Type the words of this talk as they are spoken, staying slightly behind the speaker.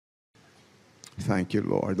Thank you,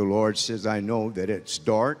 Lord. The Lord says, I know that it's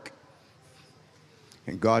dark.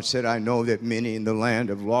 And God said, I know that many in the land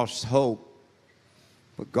have lost hope.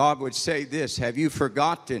 But God would say this, have you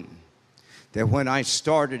forgotten that when I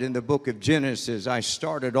started in the book of Genesis, I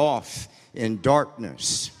started off in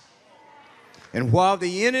darkness? And while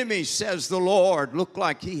the enemy, says the Lord, looked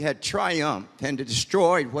like he had triumphed and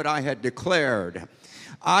destroyed what I had declared,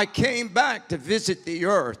 I came back to visit the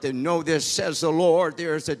earth. And know this, says the Lord,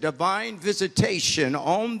 there is a divine visitation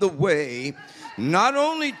on the way, not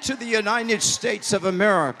only to the United States of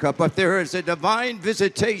America, but there is a divine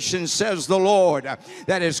visitation, says the Lord,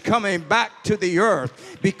 that is coming back to the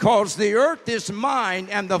earth, because the earth is mine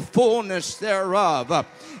and the fullness thereof.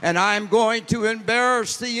 And I'm going to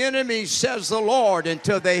embarrass the enemy, says the Lord,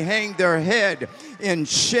 until they hang their head in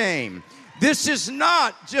shame. This is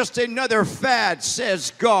not just another fad,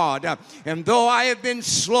 says God. And though I have been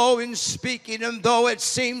slow in speaking, and though it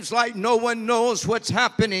seems like no one knows what's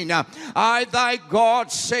happening, I, thy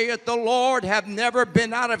God, saith the Lord, have never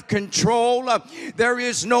been out of control. There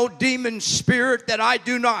is no demon spirit that I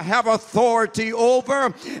do not have authority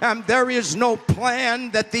over. And there is no plan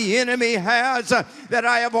that the enemy has that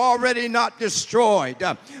I have already not destroyed.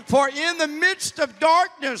 For in the midst of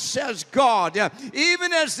darkness, says God,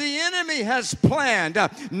 even as the enemy has planned,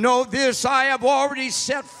 know this, I have already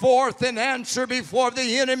set forth an answer before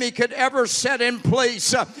the enemy could ever set in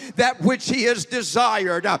place that which he has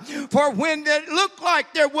desired. For when it looked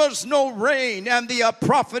like there was no rain, and the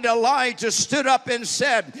prophet Elijah stood up and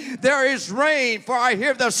said, there is rain, for I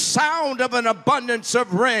hear the sound of an abundance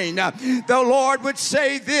of rain, the Lord would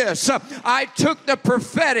say this, I took the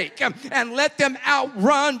prophetic and let them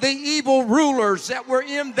outrun the evil rulers that were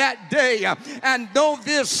in that day. And know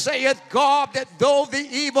this, saith God, that though the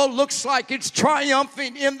evil looks like it's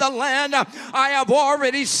triumphing in the land, I have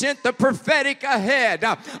already sent the prophetic ahead.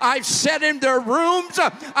 I've set in their rooms,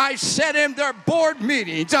 I set in their board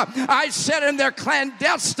meetings, I set in their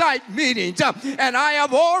clandestine meetings, and I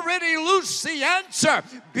have already loosed the answer.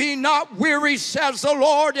 Be not weary, says the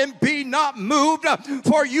Lord, and be not moved,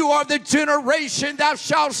 for you are the generation that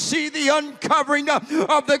shall see the uncovering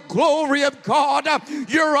of the glory of God.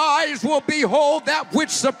 Your eyes will behold that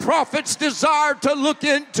which the prophets desire to look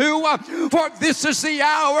into. For this is the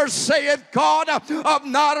hour, saith God, of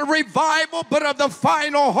not a revival, but of the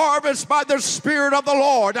final harvest by the Spirit of the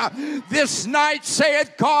Lord. This night,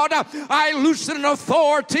 saith God, I loosen an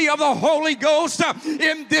authority of the Holy Ghost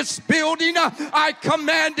in this building. I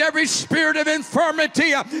command every spirit of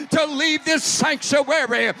infirmity to leave this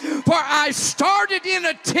sanctuary. For I started in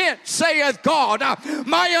a tent, saith God.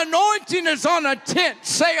 My anointing is on a tent,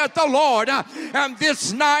 saith the Lord. And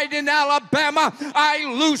this night in Alabama, I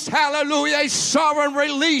loose, hallelujah, a sovereign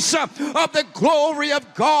release of the glory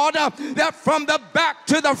of God, that from the back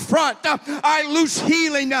to the front, I loose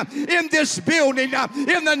healing in this building.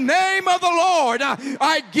 In the name of the Lord,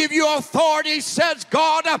 I give you authority, says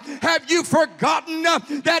God. Have you forgotten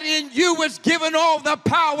that in you is given all the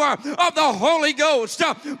power of the Holy Ghost?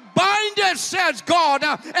 Bind it, says God,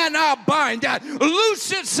 and I'll bind it.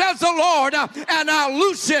 Loose it, says the Lord, and I'll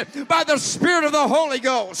loose it by the Spirit of the Holy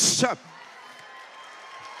Ghost.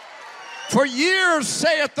 For years,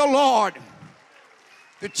 saith the Lord,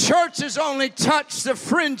 the church has only touched the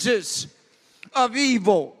fringes of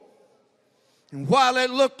evil. And while it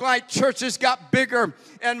looked like churches got bigger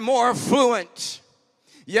and more affluent,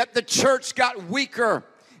 yet the church got weaker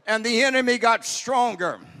and the enemy got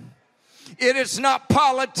stronger. It is not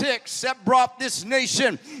politics that brought this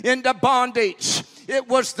nation into bondage. It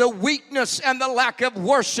was the weakness and the lack of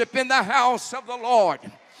worship in the house of the Lord.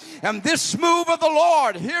 And this move of the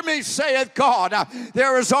Lord, hear me, saith God,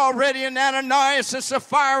 there is already an Ananias and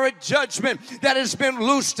Sapphira of judgment that has been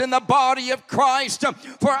loosed in the body of Christ.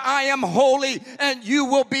 For I am holy and you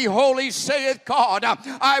will be holy, saith God.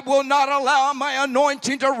 I will not allow my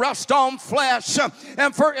anointing to rest on flesh.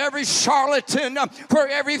 And for every charlatan, for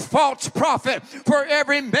every false prophet, for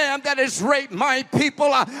every man that has raped my people,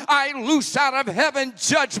 I loose out of heaven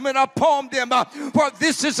judgment upon them. For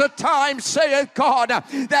this is a time, saith God,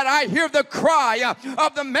 that I hear the cry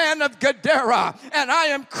of the man of Gadara, and I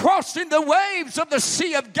am crossing the waves of the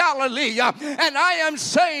Sea of Galilee, and I am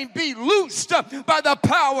saying, be loosed by the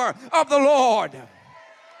power of the Lord.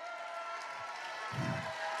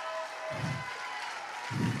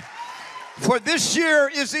 For this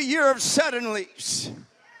year is a year of suddenlies.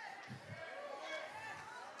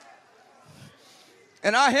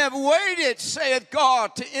 And I have waited, saith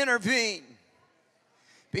God, to intervene.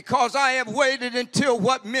 Because I have waited until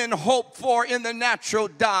what men hoped for in the natural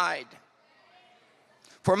died.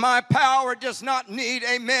 For my power does not need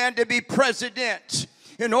a man to be president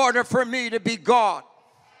in order for me to be God.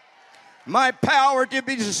 My power to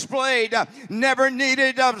be displayed never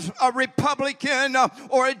needed a Republican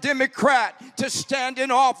or a Democrat to stand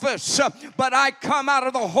in office. But I come out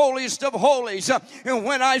of the holiest of holies. And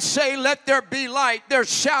when I say, let there be light, there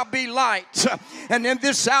shall be light. And in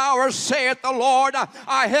this hour, saith the Lord,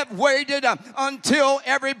 I have waited until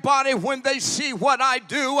everybody, when they see what I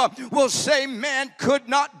do, will say, man could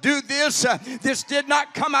not do this. This did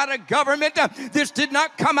not come out of government. This did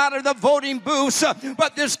not come out of the voting booths.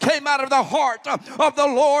 But this came out of the heart of the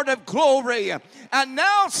Lord of glory. And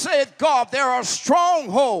now saith God, there are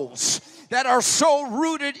strongholds that are so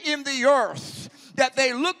rooted in the earth that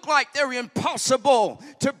they look like they're impossible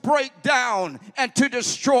to break down and to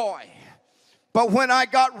destroy. But when I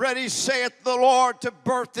got ready, saith the Lord, to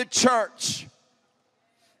birth the church,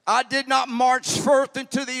 I did not march forth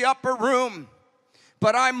into the upper room,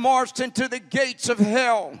 but I marched into the gates of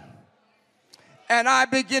hell. And I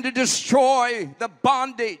began to destroy the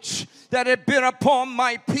bondage that had been upon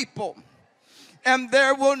my people. And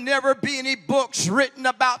there will never be any books written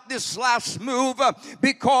about this last move,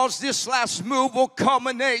 because this last move will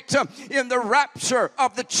culminate in the rapture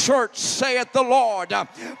of the church, saith the Lord.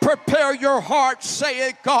 Prepare your heart,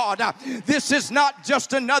 saith God. This is not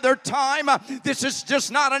just another time. This is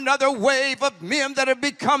just not another wave of men that have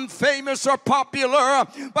become famous or popular.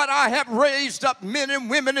 But I have raised up men and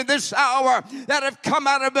women in this hour that have come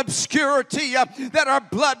out of obscurity, that are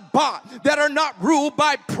blood-bought, that are not ruled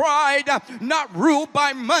by pride, not ruled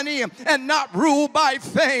by money, and not ruled by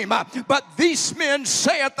fame. But these men,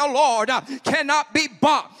 saith the Lord, cannot be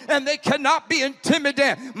bought, and they cannot be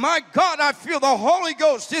intimidated. My God, I feel the Holy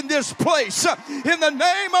Ghost in this place. In the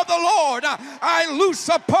name of the Lord, I loose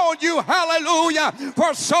upon you, hallelujah.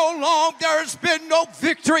 For so long there has been no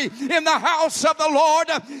victory in the house of the Lord.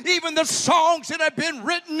 Even the songs that have been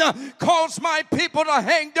written cause my people to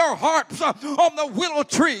hang their harps on the willow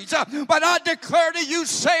trees. But I declare to you,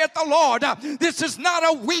 saith the Lord, this is not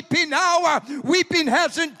a weeping hour. Weeping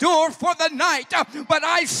has endured for the night. But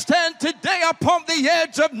I stand today upon the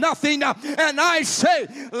edge of nothing, and I say,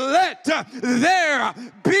 let there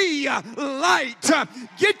be light.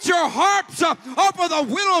 Get your harps up over the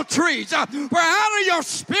willow trees. For out of your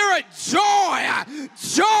spirit joy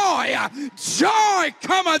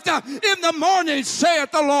cometh in the morning,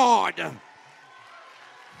 saith the Lord.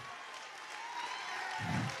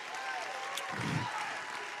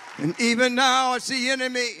 And even now, as the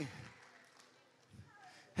enemy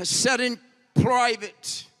has sat in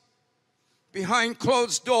private behind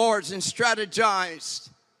closed doors and strategized,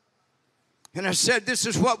 and I said, this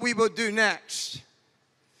is what we will do next.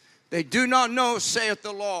 They do not know, saith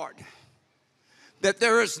the Lord, that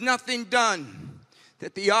there is nothing done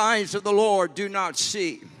that the eyes of the Lord do not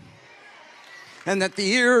see, and that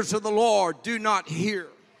the ears of the Lord do not hear.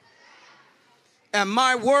 And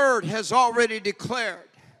my word has already declared,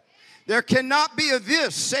 there cannot be a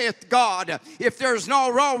this, saith God, if there's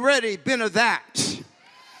not already been a that.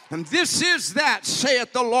 And this is that,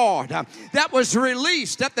 saith the Lord, that was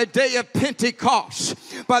released at the day of Pentecost.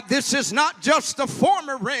 But this is not just the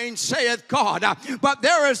former rain, saith God, but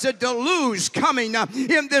there is a deluge coming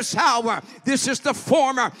in this hour. This is the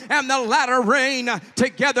former and the latter rain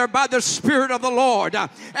together by the Spirit of the Lord.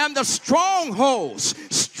 And the strongholds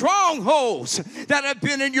that have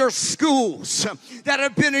been in your schools, that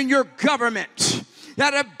have been in your government,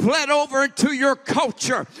 that have bled over into your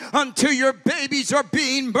culture until your babies are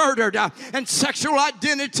being murdered, and sexual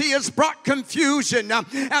identity has brought confusion,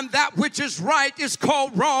 and that which is right is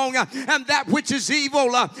called wrong, and that which is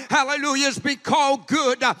evil, hallelujah, has been called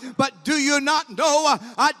good. But do you not know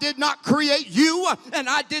I did not create you, and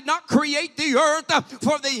I did not create the earth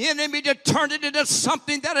for the enemy to turn it into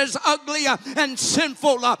something that is ugly and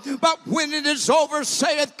sinful? But when it is over,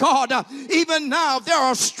 saith God, even now there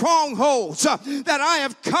are strongholds that I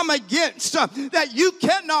have come against that you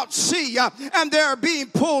cannot see, and they're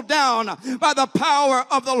being pulled down by the power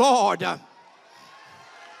of the Lord.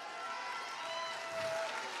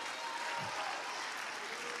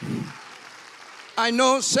 I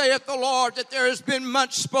know, saith the Lord, that there has been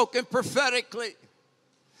much spoken prophetically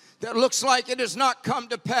that looks like it has not come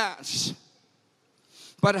to pass.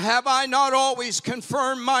 But have I not always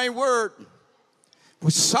confirmed my word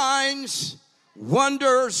with signs,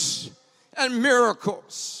 wonders, and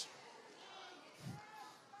miracles?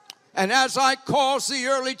 And as I cause the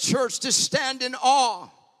early church to stand in awe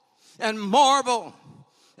and marvel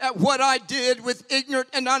at what I did with ignorant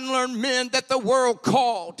and unlearned men that the world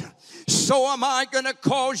called, so am I going to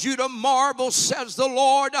cause you to marvel, says the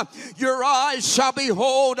Lord. Your eyes shall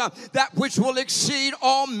behold that which will exceed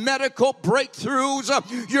all medical breakthroughs.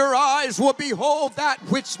 Your eyes will behold that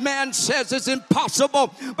which man says is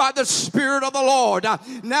impossible by the Spirit of the Lord.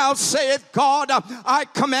 Now saith God, I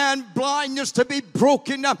command blindness to be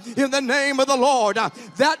broken in the name of the Lord.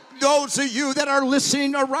 That those of you that are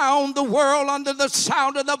listening around the world under the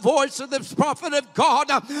sound of the voice of the prophet of God,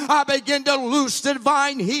 I begin to loose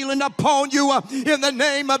divine healing upon you in the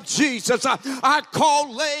name of Jesus. I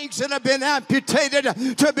call legs that have been amputated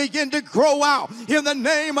to begin to grow out in the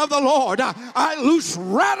name of the Lord. I loose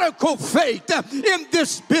radical faith in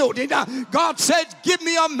this building. God said, give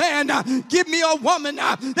me a man, give me a woman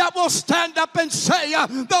that will stand up and say,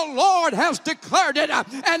 the Lord has declared it,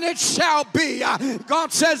 and it shall be.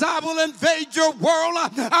 God says, I will invade your world.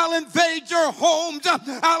 I'll invade your homes.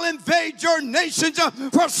 I'll invade your nations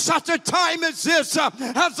for such a time as this,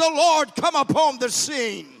 has the Lord come upon the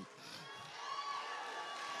scene.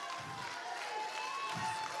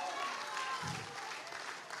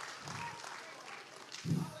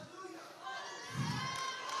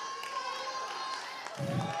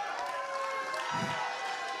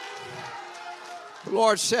 The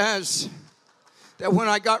Lord says that when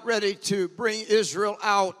I got ready to bring Israel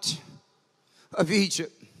out of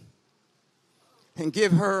Egypt and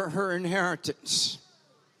give her her inheritance,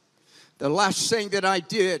 the last thing that I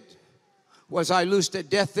did was I loosed a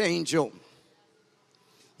death angel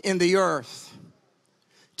in the earth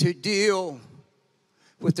to deal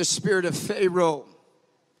with the spirit of Pharaoh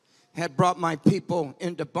had brought my people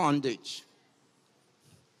into bondage.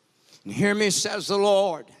 And hear me, says the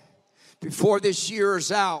Lord, before this year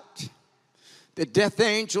is out, the death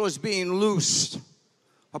angel is being loosed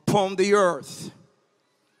upon the earth.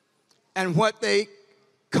 And what they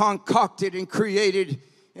concocted and created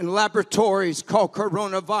in laboratories called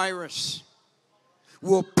coronavirus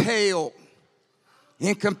will pale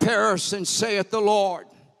in comparison, saith the Lord,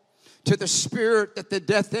 to the spirit that the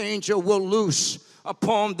death angel will loose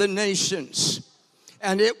upon the nations.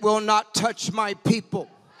 And it will not touch my people.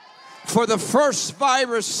 For the first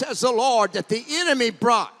virus, says the Lord, that the enemy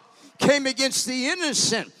brought came against the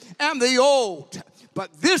innocent and the old.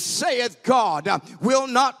 But this, saith God, will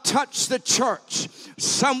not touch the church.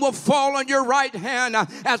 Some will fall on your right hand,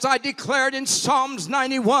 as I declared in Psalms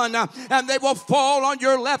 91, and they will fall on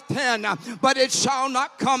your left hand, but it shall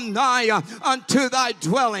not come nigh unto thy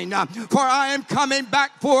dwelling. For I am coming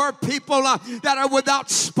back for people that are without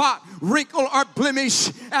spot, wrinkle, or blemish,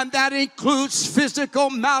 and that includes physical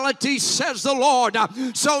malady, says the Lord.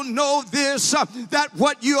 So know this, that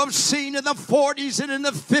what you have seen in the 40s and in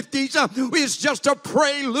the 50s is just a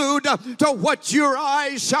prelude to what your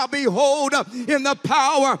eyes shall behold in the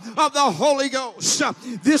power of the Holy Ghost.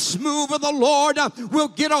 This move of the Lord will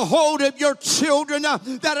get a hold of your children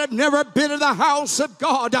that have never been in the house of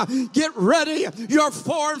God. Get ready. Your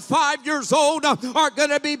 4 and 5 years old are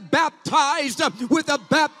going to be baptized with the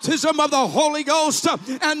baptism of the Holy Ghost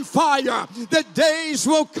and fire. The days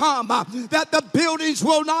will come that the buildings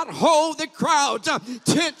will not hold the crowds.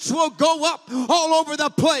 Tents will go up all over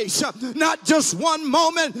the place. Not just one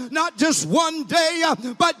moment, not just one day,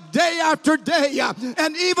 but day after day.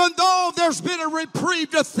 And even though there's been a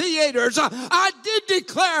reprieve to theaters, I did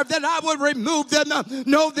declare that I would remove them.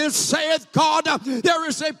 Know this, saith God, there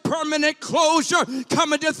is a permanent closure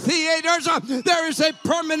coming to theaters. There is a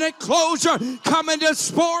permanent closure coming to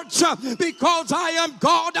sports, because I am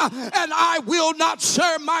God and I will not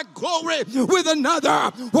share my glory with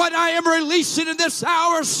another. What I am releasing in this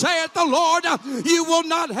hour, saith the Lord, you will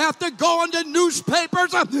not have to go into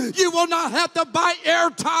newspapers. You will not have to buy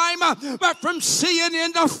airtime, but from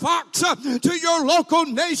CNN to Fox to your local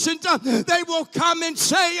nations, they will come and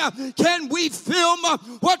say, can we film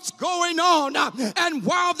what's going on? And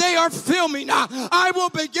while they are filming, I will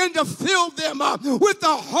begin to fill them with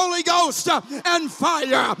the Holy Ghost and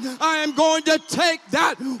fire. I am going to take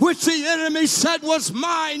that which the enemy said was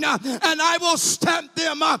mine, and I will stamp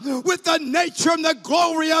them with the nature and the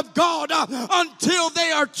glory of God until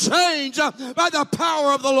they are changed by the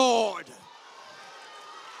power of the Lord.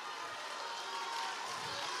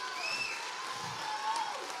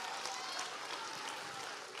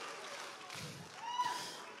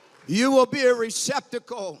 You will be a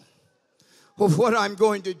receptacle of what I'm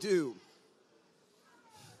going to do.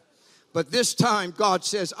 But this time, God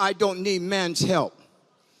says, I don't need man's help.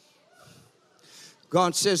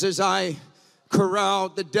 God says, as I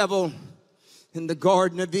corralled the devil in the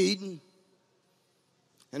Garden of Eden,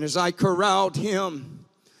 and as I corralled him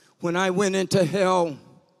when I went into hell,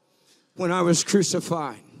 when I was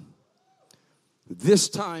crucified, this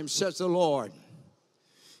time, says the Lord,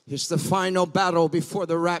 It's the final battle before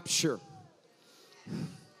the rapture.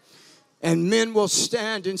 And men will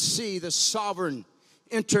stand and see the sovereign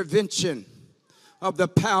intervention of the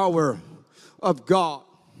power of God.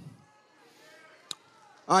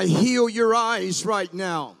 I heal your eyes right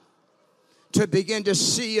now to begin to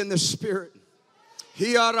see in the Spirit.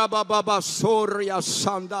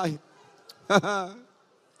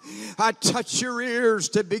 I touch your ears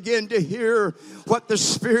to begin to hear what the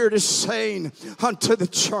Spirit is saying unto the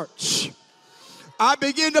church. I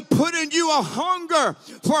begin to put in you a hunger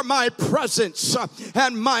for my presence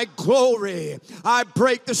and my glory. I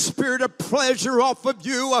break the spirit of pleasure off of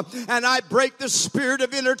you, and I break the spirit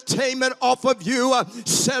of entertainment off of you,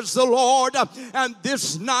 says the Lord. And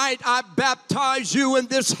this night I baptize you in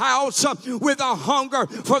this house with a hunger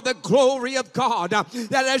for the glory of God.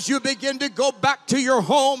 That as you begin to go back to your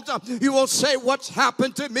homes, you will say, what's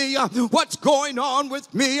happened to me? What's going on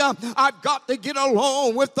with me? I've got to get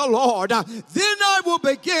alone with the Lord. Then I will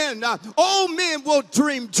begin. Old men will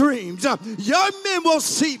dream dreams. Young men will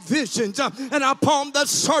see visions. And upon the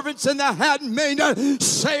servants and the handmaid,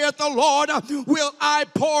 saith the Lord, will I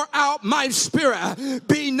pour out my spirit.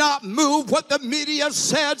 Be not moved what the media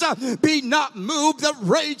says. Be not moved the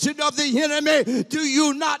raging of the enemy. Do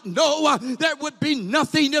you not know there would be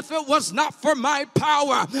nothing if it was not for my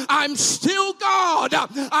power? I'm still God.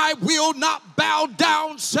 I will not bow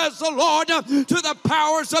down, says the Lord, to the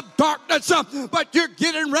powers of darkness. But you're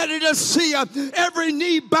getting ready to see every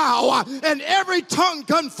knee bow and every tongue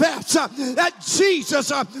confess that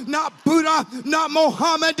Jesus, not Buddha, not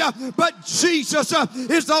Muhammad, but Jesus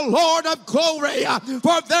is the Lord of glory.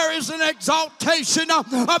 For there is an exaltation of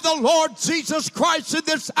the Lord Jesus Christ in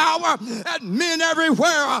this hour, and men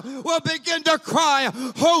everywhere will begin to cry,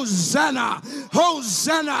 Hosanna,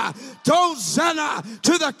 Hosanna, Hosanna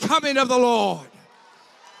to the coming of the Lord.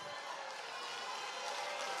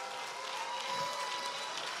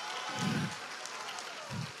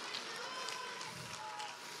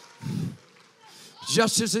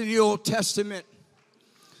 Just as in the Old Testament,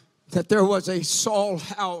 that there was a Saul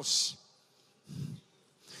house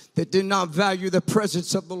that did not value the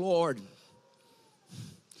presence of the Lord.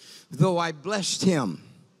 Though I blessed him,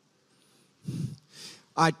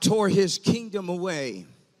 I tore his kingdom away,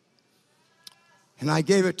 and I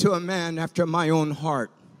gave it to a man after my own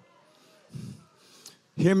heart.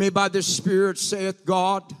 Hear me by the Spirit, saith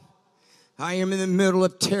God. I am in the middle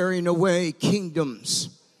of tearing away kingdoms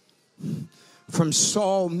from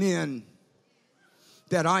Saul men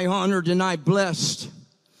that I honored and I blessed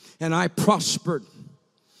and I prospered,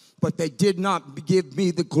 but they did not give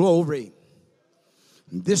me the glory.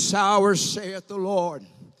 This hour, saith the Lord,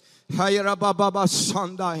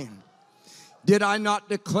 did I not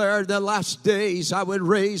declare the last days I would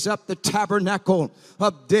raise up the tabernacle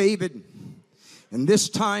of David? And this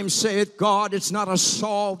time, saith God, it's not a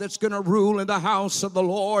Saul that's going to rule in the house of the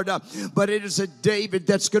Lord, but it is a David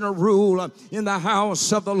that's going to rule in the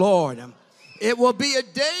house of the Lord. It will be a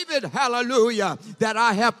David, hallelujah, that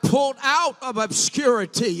I have pulled out of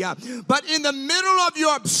obscurity. But in the middle of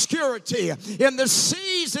your obscurity, in the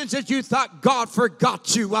seasons that you thought God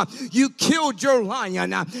forgot you, you killed your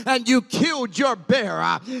lion and you killed your bear.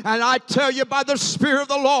 And I tell you by the Spirit of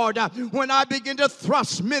the Lord, when I begin to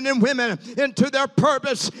thrust men and women into their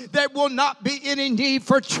purpose, there will not be any need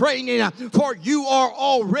for training, for you are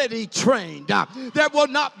already trained. There will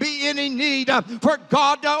not be any need for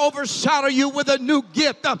God to overshadow you with a new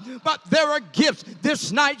gift, but there are gifts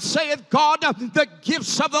this night, saith God, the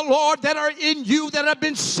gifts of the Lord that are in you that have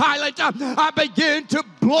been silent. I begin to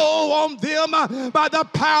blow on them by the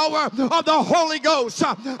power of the Holy Ghost.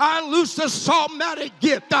 I loose the psalmatic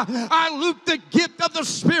gift. I loose the gift of the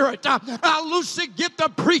Spirit. I loose the gift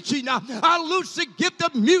of preaching. I loose the gift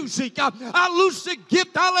of music. I loose the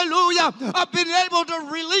gift, hallelujah, of being able to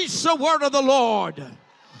release the word of the Lord.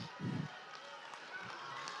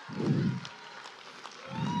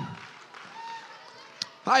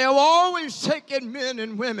 I have always taken men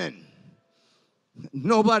and women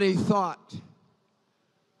nobody thought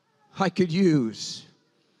I could use.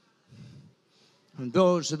 And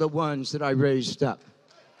those are the ones that I raised up.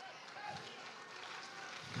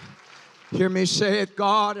 Hear me say it,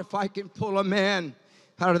 God, if I can pull a man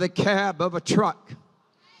out of the cab of a truck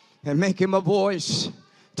and make him a voice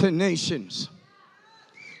to nations,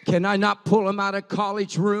 can I not pull him out of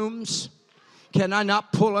college rooms? Can I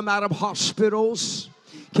not pull him out of hospitals?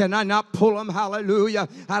 Can I not pull them, hallelujah,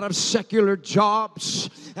 out of secular jobs?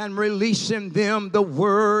 and releasing them the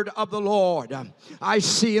word of the Lord. I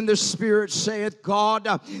see in the Spirit, saith God,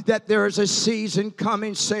 that there is a season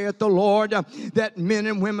coming, saith the Lord, that men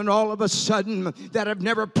and women all of a sudden that have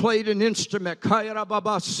never played an instrument,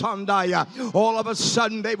 all of a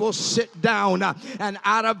sudden they will sit down, and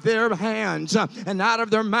out of their hands and out of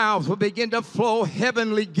their mouths will begin to flow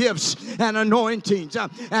heavenly gifts and anointings.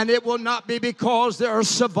 And it will not be because they're a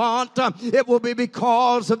savant. It will be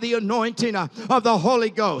because of the anointing of the Holy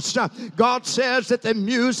Ghost. God says that the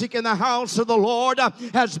music in the house of the Lord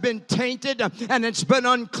has been tainted and it's been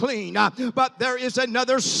unclean. But there is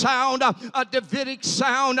another sound, a Davidic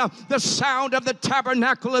sound, the sound of the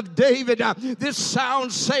tabernacle of David. This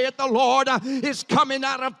sound, saith the Lord, is coming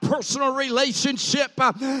out of personal relationship.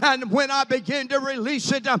 And when I begin to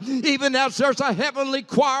release it, even as there's a heavenly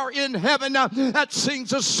choir in heaven that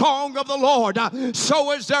sings a song of the Lord,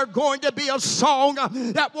 so is there going to be a song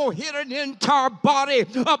that will hit an entire body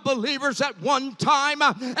of believers at one time.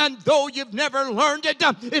 And though you've never learned it,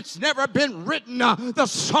 it's never been written, the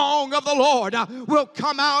song of the Lord will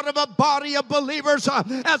come out of a body of believers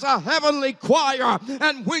as a heavenly choir.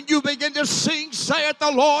 And when you begin to sing, saith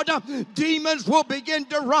the Lord, demons will begin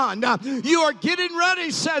to run. You are getting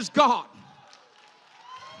ready, says God.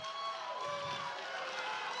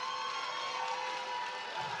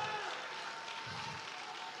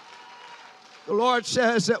 The Lord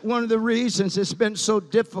says that one of the reasons it's been so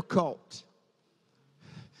difficult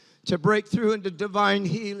to break through into divine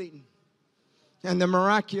healing and the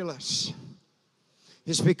miraculous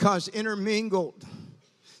is because intermingled,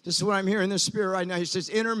 this is what I'm hearing in the Spirit right now. He says,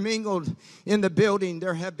 intermingled in the building,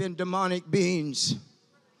 there have been demonic beings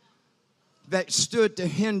that stood to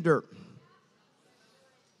hinder.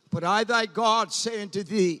 But I, thy God, say unto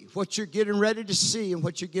thee, what you're getting ready to see and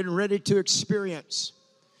what you're getting ready to experience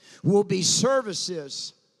will be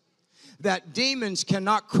services that demons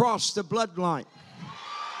cannot cross the bloodline.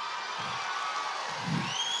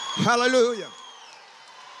 Hallelujah.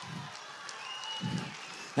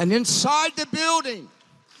 And inside the building,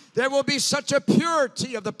 there will be such a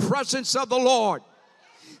purity of the presence of the Lord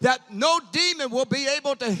that no demon will be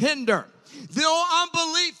able to hinder. No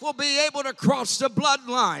unbelief will be able to cross the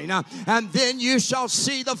bloodline. And then you shall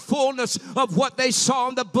see the fullness of what they saw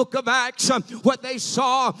in the book of Acts, what they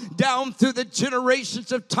saw down through the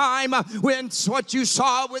generations of time, when what you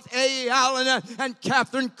saw with A. Allen and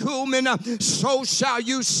Catherine Kuhlman, so shall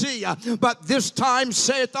you see. But this time,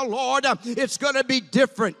 saith the Lord, it's going to be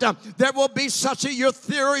different. There will be such a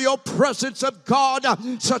ethereal presence of God,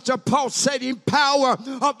 such a pulsating power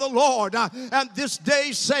of the Lord. And this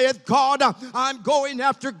day, saith God, I'm going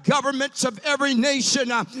after governments of every nation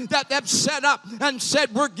that have set up and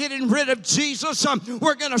said, we're getting rid of Jesus.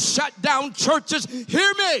 We're going to shut down churches.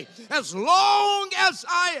 Hear me. As long as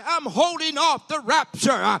I am holding off the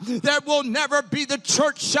rapture, there will never be the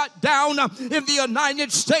church shut down in the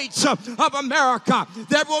United States of America.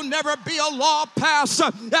 There will never be a law passed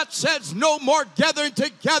that says no more gathering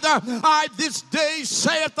together. I this day,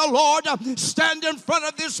 saith the Lord, stand in front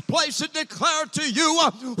of this place and declare to you,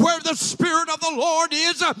 where the Spirit of the Lord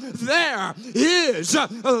is, there is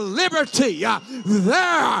liberty.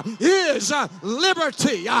 There is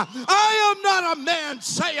liberty. I am not a man,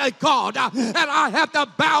 saith God, and I have to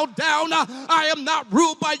bow down. I am not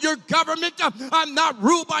ruled by your government. I'm not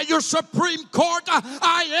ruled by your Supreme Court.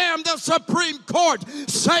 I am the Supreme Court,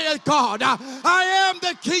 saith God. I am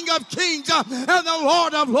the King of Kings and the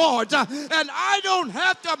Lord of Lords, and I don't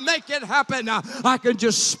have to make it happen. I can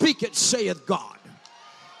just speak it, saith God.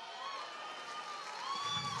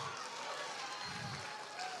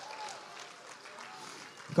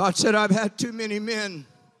 God said, I've had too many men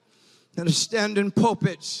that are standing in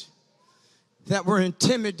pulpits that were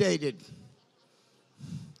intimidated.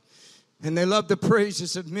 And they love the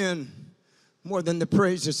praises of men more than the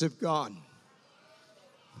praises of God.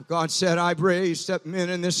 God said, I've raised up men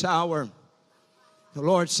in this hour. The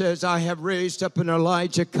Lord says, I have raised up an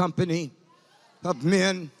Elijah company of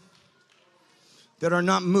men that are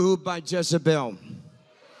not moved by Jezebel.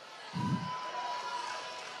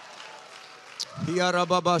 And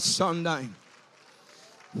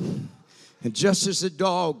just as the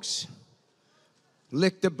dogs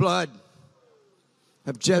lick the blood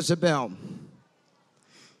of Jezebel,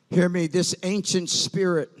 hear me, this ancient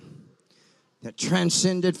spirit that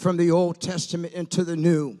transcended from the Old Testament into the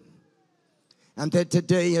New, and that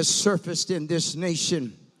today has surfaced in this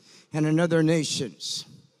nation and in other nations,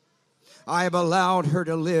 I have allowed her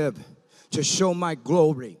to live to show my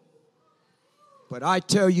glory. But I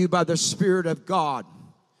tell you, by the Spirit of God,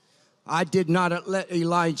 I did not let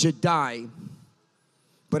Elijah die,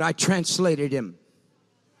 but I translated him.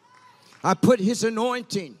 I put his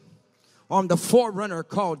anointing on the forerunner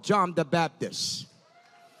called John the Baptist.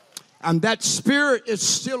 And that spirit is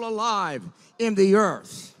still alive in the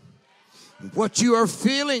earth. What you are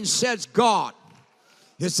feeling, says God,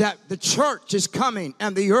 is that the church is coming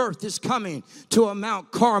and the earth is coming to a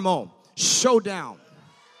Mount Carmel showdown.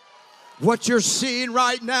 What you're seeing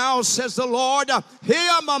right now, says the Lord,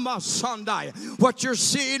 what you're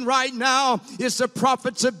seeing right now is the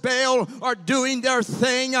prophets of Baal are doing their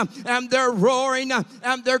thing, and they're roaring,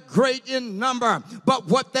 and they're great in number. But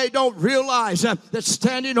what they don't realize, that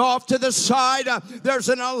standing off to the side, there's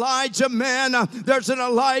an Elijah man, there's an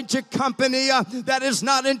Elijah company that is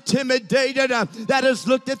not intimidated, that has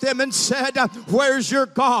looked at them and said, where's your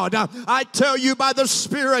God? I tell you by the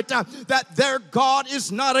Spirit that their God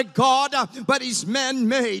is not a God, but he's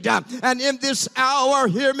man-made. And in this hour,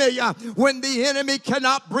 hear me, when the enemy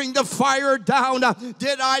cannot bring the fire down,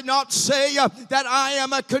 did I not say that I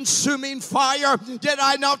am a consuming fire? Did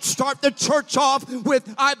I not start the church off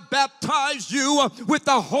with, I baptize you with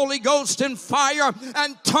the Holy Ghost and fire,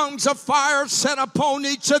 and tongues of fire set upon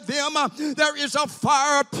each of them? There is a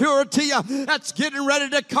fire of purity that's getting ready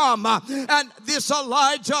to come, and this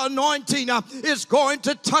Elijah anointing is going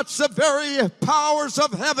to touch the very powers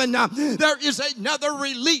of heaven. There is another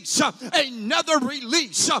release of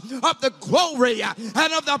the glory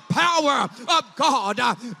and of the power of God.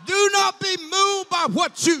 Do not be moved by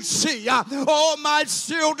what you see. Oh, my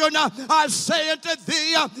children, I say unto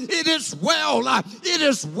thee, it is well, it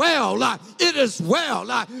is well, it is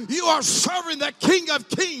well. You are serving the King of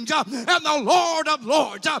Kings and the Lord of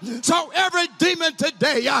Lords. So every demon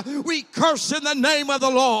today, we curse in the name of the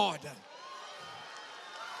Lord.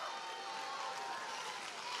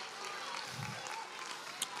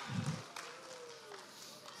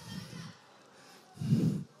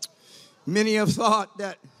 Many have thought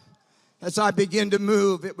that as I begin to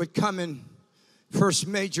move, it would come in first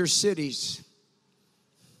major cities.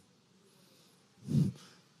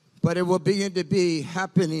 But it will begin to be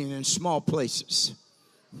happening in small places,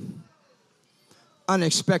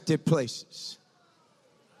 unexpected places.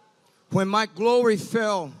 When my glory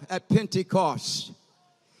fell at Pentecost,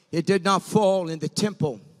 it did not fall in the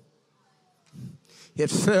temple.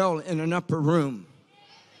 It fell in an upper room.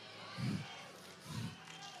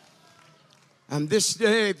 And this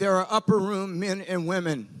day, there are upper room men and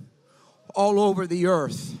women all over the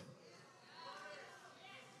earth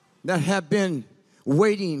that have been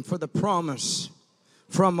waiting for the promise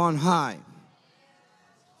from on high.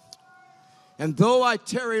 And though I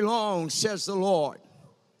tarry long, says the Lord,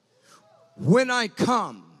 when I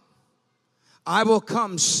come, I will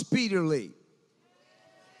come speedily.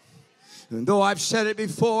 And though I've said it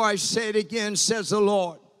before, I say it again, says the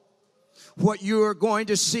Lord. What you are going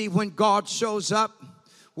to see when God shows up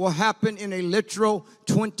will happen in a literal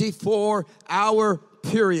 24-hour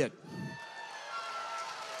period.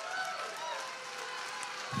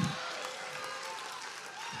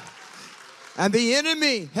 And the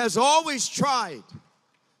enemy has always tried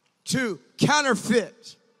to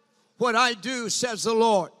counterfeit what I do, says the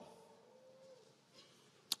Lord.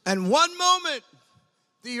 And one moment,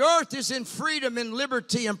 the earth is in freedom and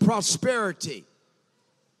liberty and prosperity.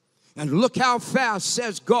 And look how fast,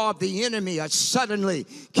 says God, the enemy suddenly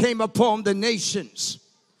came upon the nations.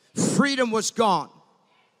 Freedom was gone.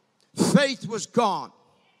 Faith was gone.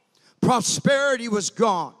 Prosperity was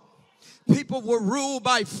gone. People were ruled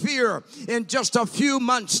by fear in just a few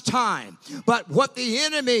months' time. But what the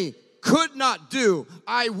enemy could not do,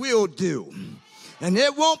 I will do. And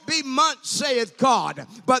it won't be months, saith God,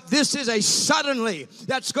 but this is a suddenly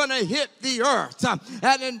that's going to hit the earth.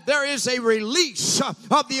 And there is a release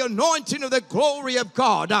of the anointing of the glory of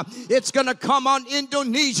God. It's going to come on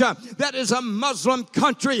Indonesia. That is a Muslim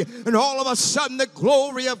country. And all of a sudden, the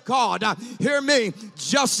glory of God, hear me,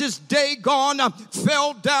 just as Dagon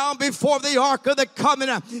fell down before the Ark of the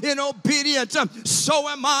Covenant in obedience, so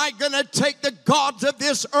am I going to take the gods of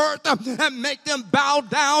this earth and make them bow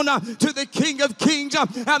down to the King of Kings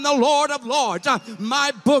and the Lord of Lords.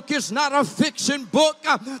 My book is not a fiction book.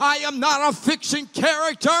 I am not a fiction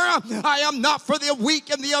character. I am not for the weak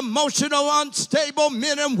and the emotional, unstable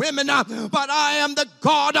men and women, but I am the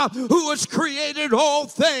God who has created all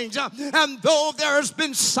things. And though there has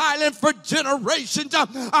been silent for generations,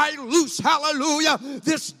 I loose, hallelujah,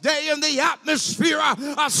 this day in the atmosphere,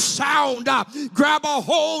 a sound. Grab a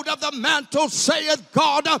hold of the mantle, saith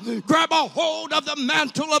God. Grab a hold of the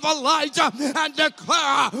mantle of Elijah and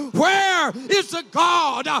declare, where is the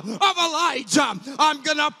God of Elijah? I'm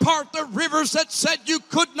going to part the rivers that said you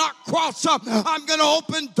could not cross. I'm going to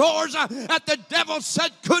open doors that the devil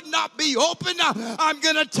said could not be opened. I'm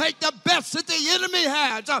going to take the best that the enemy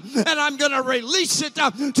has, and I'm going to release it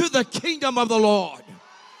to the kingdom of the Lord.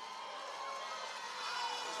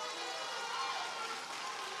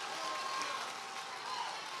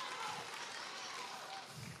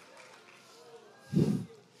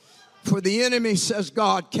 For the enemy, says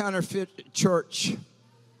God, counterfeit church.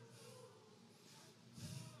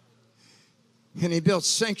 And he built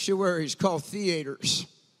sanctuaries called theaters.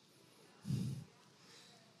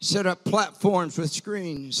 Set up platforms with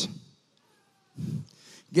screens.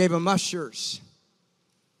 Gave them ushers.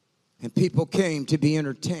 And people came to be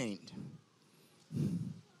entertained.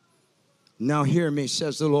 Now hear me,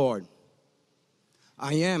 says the Lord.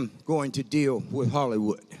 I am going to deal with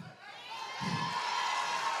Hollywood.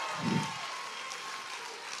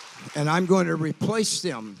 And I'm going to replace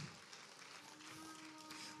them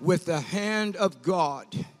with the hand of God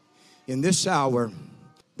in this hour.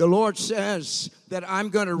 The Lord says that I'm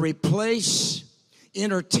going to replace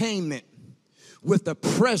entertainment with the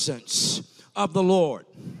presence of the Lord.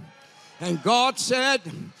 And God said,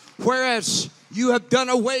 whereas you have done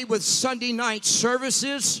away with Sunday night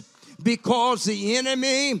services, because the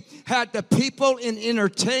enemy had the people in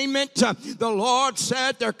entertainment, the Lord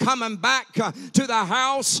said they're coming back to the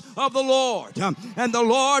house of the Lord. And the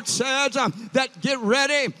Lord says that get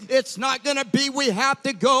ready. It's not going to be we have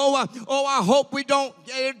to go. I hope we don't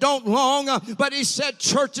long. But he said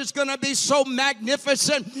church is going to be so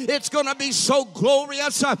magnificent. It's going to be so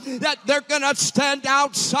glorious that they're going to stand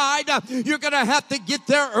outside. You're going to have to get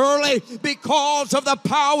there early because of the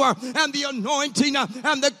power and the anointing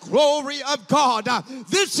and the glory of God.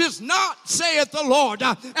 This is not, saith the Lord,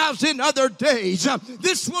 as in other days.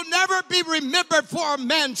 This will never be remembered for a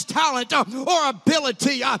man's talent or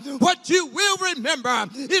ability. What you will remember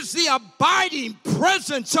is the abiding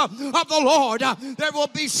presence of the Lord. There will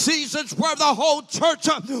be seasons where the whole church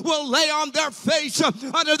will lay on their face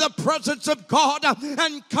under the presence of God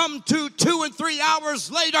and come to 2 and 3 hours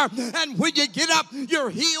later, and when you get up, you're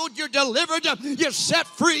healed, you're delivered, you're set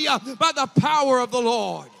free by the power of the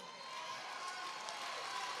Lord.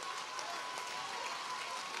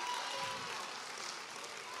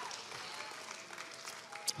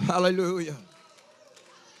 Hallelujah.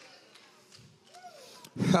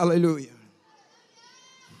 Hallelujah.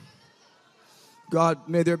 God,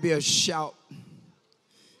 may there be a shout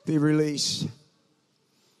be released.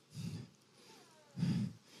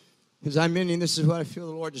 As I'm ending, this is what I feel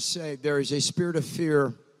the Lord to say. There is a spirit of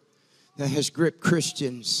fear that has gripped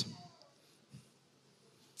Christians.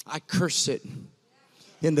 I curse it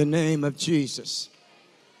in the name of Jesus.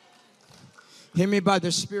 Hear me by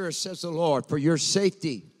the Spirit, says the Lord, for your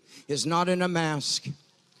safety is not in a mask,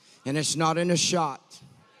 and it's not in a shot.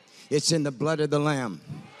 It's in the blood of the Lamb.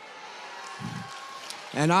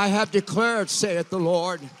 And I have declared, saith the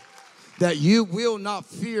Lord, that you will not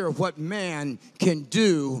fear what man can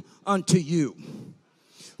do unto you.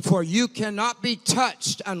 For you cannot be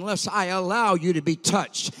touched unless I allow you to be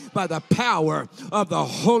touched by the power of the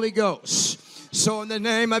Holy Ghost. So in the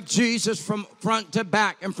name of Jesus, from front to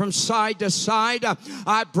back and from side to side,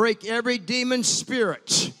 I break every demon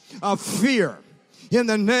spirit of fear. In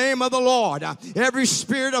the name of the Lord, every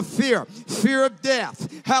spirit of fear, fear of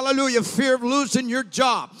death, hallelujah, fear of losing your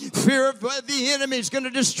job, fear of the enemy is going to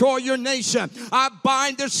destroy your nation. I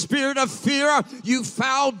bind the spirit of fear, you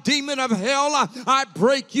foul demon of hell. I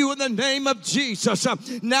break you in the name of Jesus.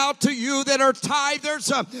 Now to you that are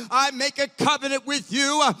tithers, I make a covenant with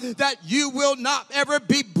you that you will not ever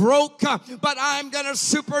be broke, but I'm going to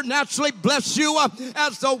supernaturally bless you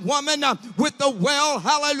as the woman with the well,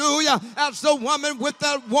 hallelujah, as the woman with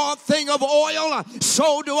that one thing of oil,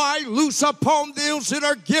 so do I loose upon those that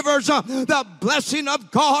are givers the blessing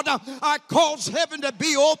of God. I cause heaven to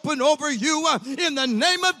be open over you in the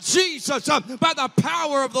name of Jesus by the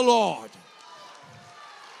power of the Lord.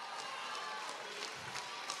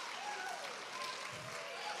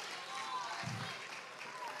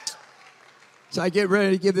 So I get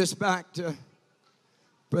ready to give this back to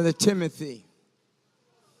Brother Timothy.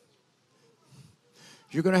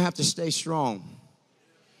 You're going to have to stay strong.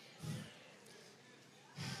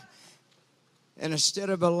 And instead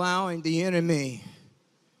of allowing the enemy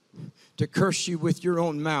to curse you with your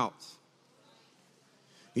own mouth,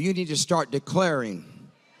 you need to start declaring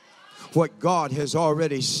what God has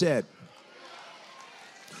already said.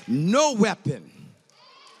 No weapon.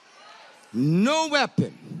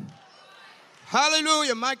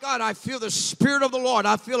 Hallelujah. My God, I feel the Spirit of the Lord.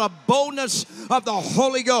 I feel a boldness of the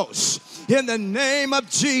Holy Ghost. in the name of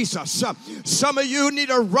Jesus. Some of you need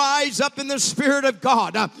to rise up in the Spirit of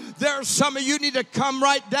God. There are some of you need to come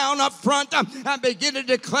right down up front and begin to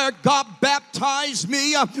declare, God, baptize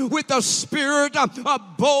me with the Spirit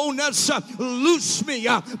of boldness. Loose me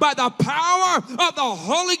by the power of the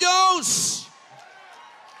Holy Ghost.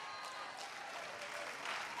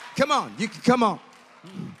 Come on, you can come on.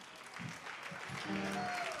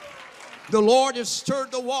 The Lord has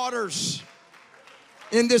stirred the waters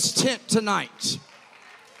in this tent tonight.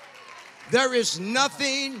 There is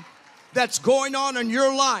nothing that's going on in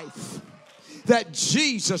your life that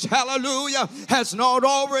Jesus, hallelujah, has not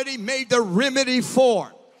already made the remedy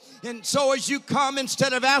for. And so as you come,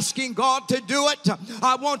 instead of asking God to do it,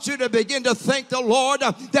 I want you to begin to thank the Lord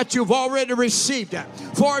that you've already received it.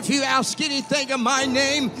 For if you ask anything in my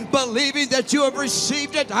name, believing that you have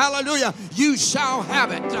received it, hallelujah, you shall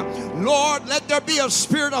have it. Lord, let there be a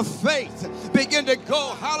spirit of faith. Begin to go,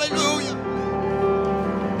 hallelujah.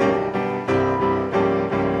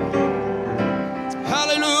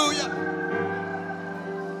 Hallelujah.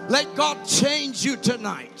 Let God change you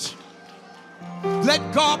tonight.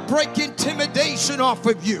 Let God break intimidation off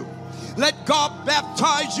of you. Let God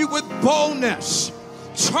baptize you with boldness.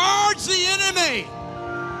 Charge the enemy.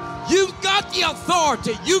 You've got the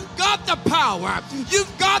authority. You've got the power.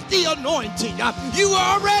 You've got the anointing. You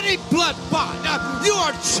are already blood-bought. You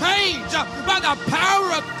are changed by the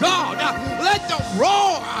power of God. Let the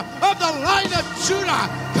roar of the Lion of Judah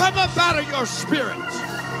come up out of your spirit.